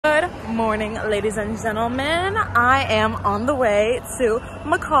morning, ladies and gentlemen. I am on the way to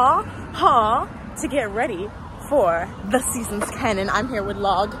McCall Hall to get ready for the Seasons Canon. I'm here with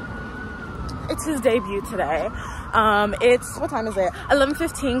Log. It's his debut today. It's, what time is it?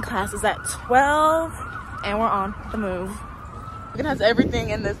 11:15, class is at 12, and we're on the move. It has everything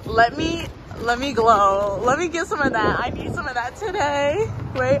in this. Let me glow. Let me get some of that. I need some of that today.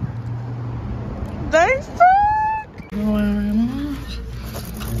 Wait. Thanks,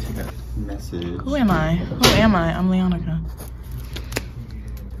 Message. Who am I? I'm Leonica.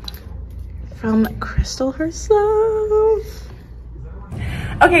 From Crystal herself.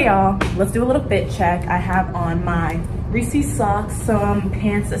 Okay, y'all, let's do a little fit check. I have on my Reese's socks, some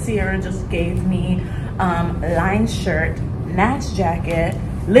pants that Sierra just gave me, lined shirt, Nat's jacket,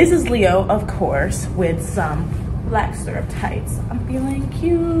 Liz's Leo, of course, with some black stirrup tights. I'm feeling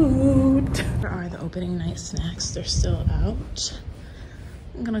cute. Where are the opening night snacks? They're still out.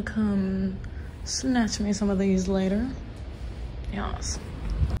 I'm gonna come snatch me some of these later. Yes.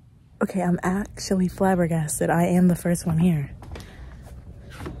 Okay, I'm actually flabbergasted. I am the first one here.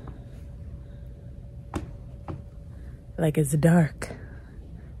 Like, it's dark.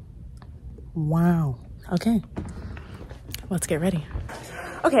 Wow. Okay, let's get ready.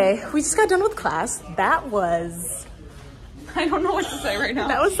 Okay, we just got done with class. That was, I don't know what to say right now.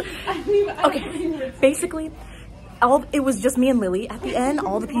 That was, okay, basically, it was just me and Lily at the end.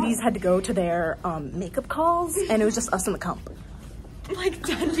 All the PDs had to go to their makeup calls, and it was just us in the comp. Like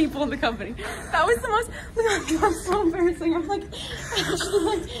 10 people in the company. That was the most, that's so embarrassing.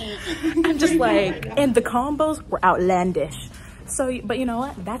 I'm just like, and the combos were outlandish. So, but you know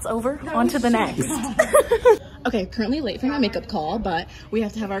what? That's over. On to the next. Okay, currently late for my makeup call, but we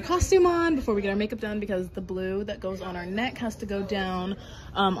have to have our costume on before we get our makeup done because the blue that goes on our neck has to go down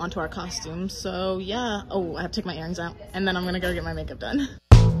onto our costume. So yeah. Oh, I have to take my earrings out, and then I'm gonna go get my makeup done.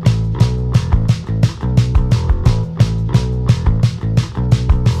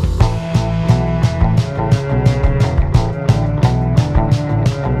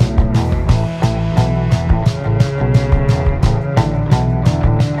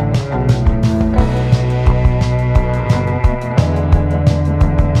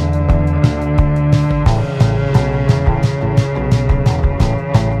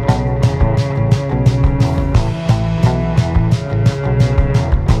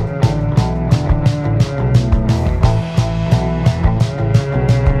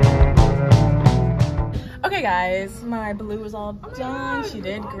 Guys, my blue is all done. She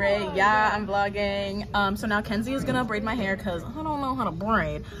did great. Yeah, I'm vlogging. So now Kenzie is gonna braid my hair because I don't know how to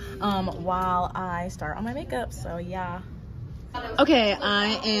braid while I start on my makeup. So yeah. Okay,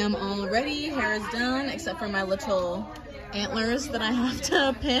 I am all ready. Hair is done except for my little antlers that I have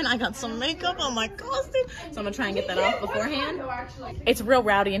to pin. I got some makeup on my costume, so I'm gonna try and get that off beforehand. It's real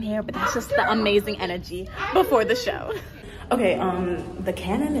rowdy in here, but that's just the amazing energy before the show. Okay, the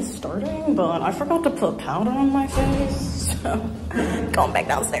Canon is starting, but I forgot to put powder on my face, so going back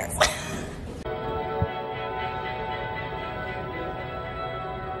downstairs.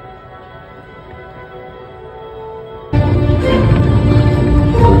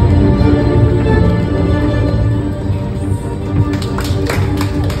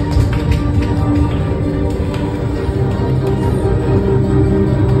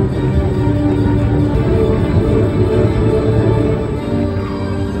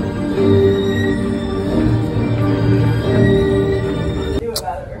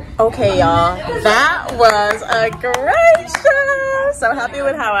 Okay, y'all, that was a great show. So happy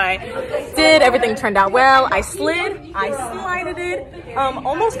with how I did. Everything turned out well. I slided it.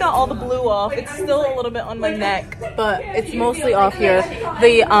 Almost got all the blue off. It's still a little bit on my neck, but it's mostly off here.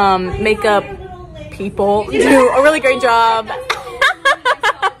 The makeup people do a really great job.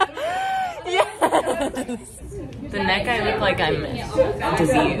 Yes. The neck, I look like I'm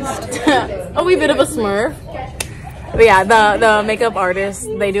diseased. A wee bit of a smurf. But yeah, the makeup artists,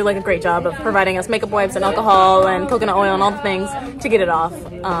 they do like a great job of providing us makeup wipes and alcohol and coconut oil and all the things to get it off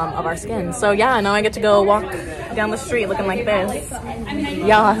of our skin. So yeah, now I get to go walk down the street looking like this.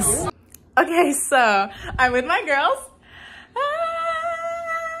 Yes. Okay, so I'm with my girls.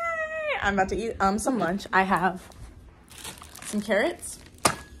 Hi. I'm about to eat some lunch. I have some carrots,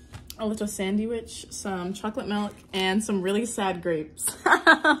 a little sandwich, some chocolate milk, and some really sad grapes.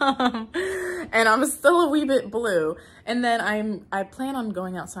 And I'm still a wee bit blue. And then I plan on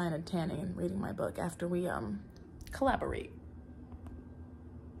going outside and tanning and reading my book after we collaborate.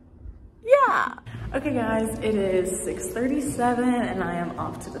 Yeah. Okay guys, it is 6:37 and I am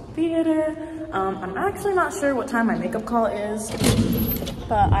off to the theater. I'm actually not sure what time my makeup call is,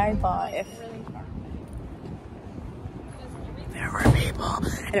 but I thought if there were people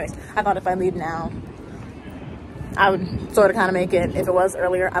Anyways, I thought if I leave now, I would sort of kind of make it. If it was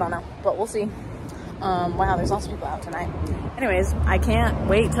earlier, I don't know, but we'll see. Wow, there's lots of people out tonight. Anyways, I can't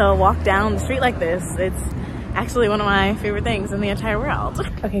wait to walk down the street like this. It's actually one of my favorite things in the entire world.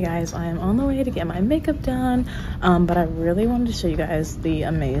 Okay guys, I am on the way to get my makeup done, but I really wanted to show you guys the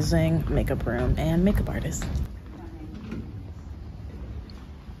amazing makeup room and makeup artist.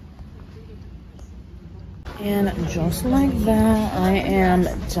 And just like that, I am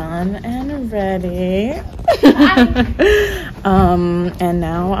done and ready. And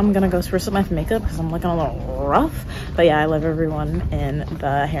now I'm gonna go spruce up my makeup because I'm looking a little rough. But yeah, I love everyone in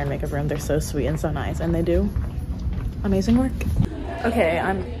the hair and makeup room. They're so sweet and so nice, and they do amazing work. Okay,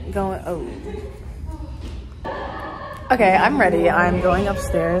 I'm going, okay, I'm ready. I'm going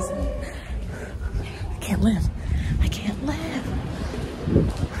upstairs. I can't live. I can't live.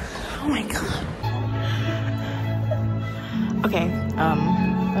 Oh my God. Okay,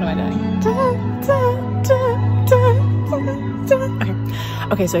 what am I doing?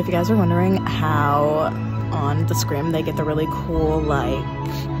 Okay, so if you guys are wondering how on the scrim they get the really cool, like,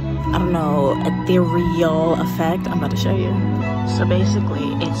 I don't know, ethereal effect, I'm about to show you. So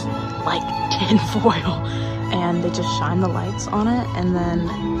basically, it's like tin foil, and they just shine the lights on it, and then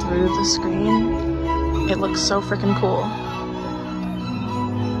through the screen, it looks so freaking cool.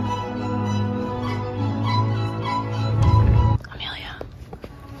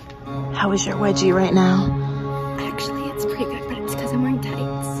 How is your wedgie right now? Actually, it's pretty good, but it's because I'm wearing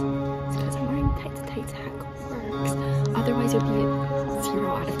tights. It's because I'm wearing tights. Tights hack works. Otherwise, you'll be a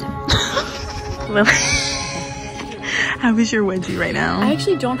 0 out of 10. Lily, how is your wedgie right now? I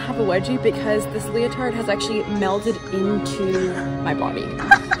actually don't have a wedgie because this leotard has actually melded into my body.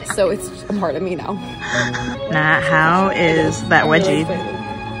 So it's a part of me now. Nah, how is that wedgie?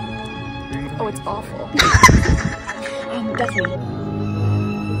 Oh, it's awful. Definitely.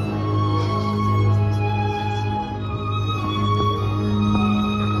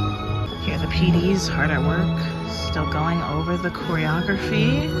 PD's hard at work, still going over the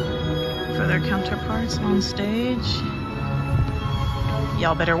choreography for their counterparts on stage.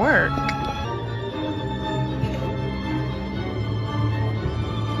 Y'all better work.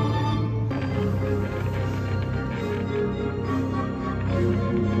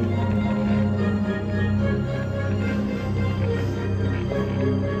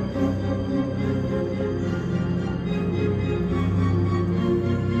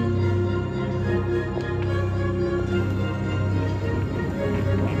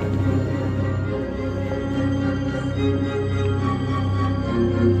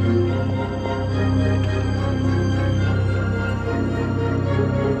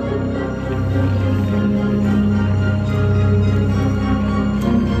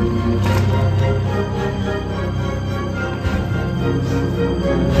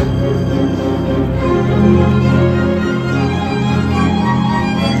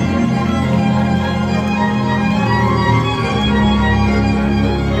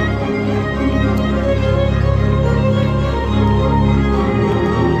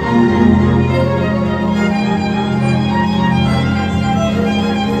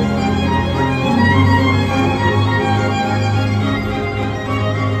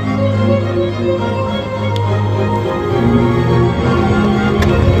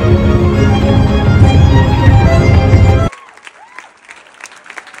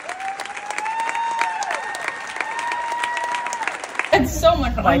 It's so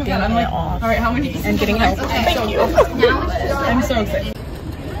much fun. Wiping I'm like, off. all right, how many? And getting help. Thank you. I'm so excited.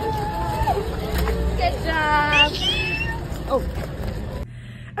 Good job. Oh.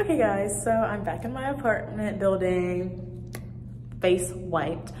 Okay guys, so I'm back in my apartment building, face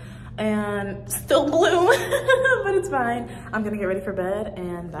wiped, and still blue, but it's fine. I'm gonna get ready for bed,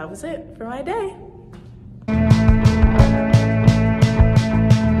 and that was it for my day.